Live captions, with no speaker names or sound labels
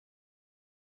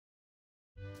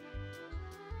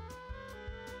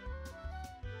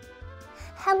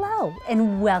Hello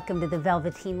and welcome to the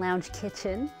Velveteen Lounge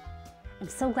Kitchen. I'm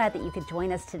so glad that you could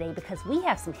join us today because we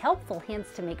have some helpful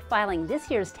hints to make filing this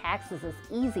year's taxes as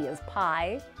easy as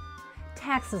pie.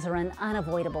 Taxes are an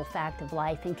unavoidable fact of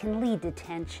life and can lead to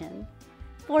tension.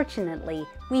 Fortunately,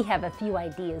 we have a few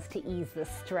ideas to ease the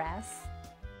stress.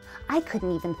 I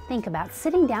couldn't even think about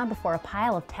sitting down before a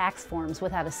pile of tax forms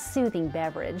without a soothing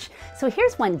beverage, so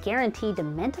here's one guaranteed to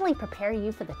mentally prepare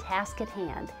you for the task at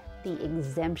hand, the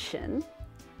exemption.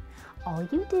 All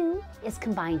you do is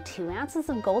combine 2 ounces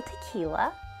of gold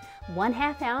tequila,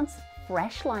 1/2 ounce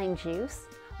fresh lime juice,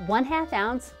 1/2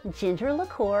 ounce ginger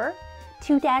liqueur,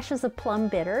 2 dashes of plum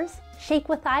bitters, shake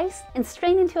with ice, and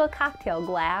strain into a cocktail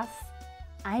glass.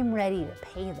 I'm ready to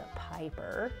pay the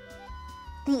piper.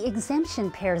 The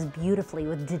exemption pairs beautifully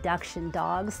with deduction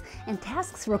dogs, and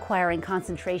tasks requiring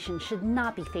concentration should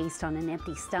not be faced on an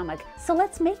empty stomach, so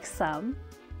let's make some.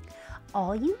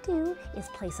 All you do is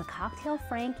place a cocktail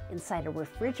frank inside a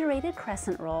refrigerated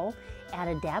crescent roll, add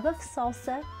a dab of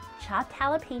salsa, chopped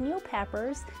jalapeno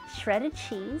peppers, shredded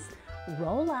cheese,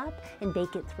 roll up and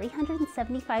bake at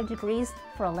 375 degrees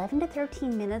for 11 to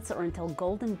 13 minutes or until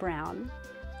golden brown.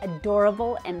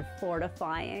 Adorable and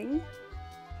fortifying.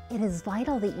 It is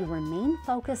vital that you remain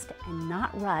focused and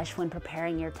not rush when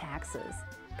preparing your taxes.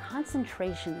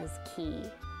 Concentration is key.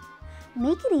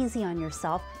 Make it easy on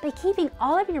yourself by keeping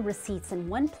all of your receipts in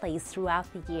one place throughout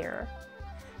the year.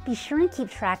 Be sure and keep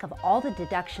track of all the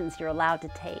deductions you're allowed to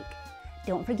take.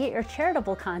 Don't forget your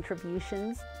charitable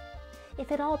contributions. If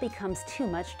it all becomes too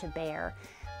much to bear,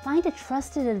 find a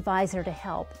trusted advisor to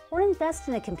help or invest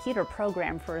in a computer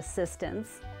program for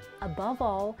assistance. Above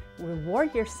all,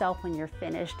 reward yourself when you're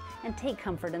finished and take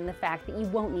comfort in the fact that you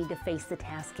won't need to face the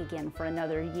task again for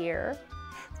another year.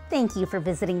 Thank you for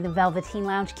visiting the Velveteen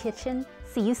Lounge Kitchen.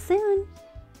 See you soon.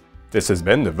 This has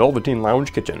been the Velveteen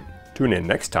Lounge Kitchen. Tune in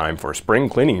next time for spring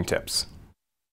cleaning tips.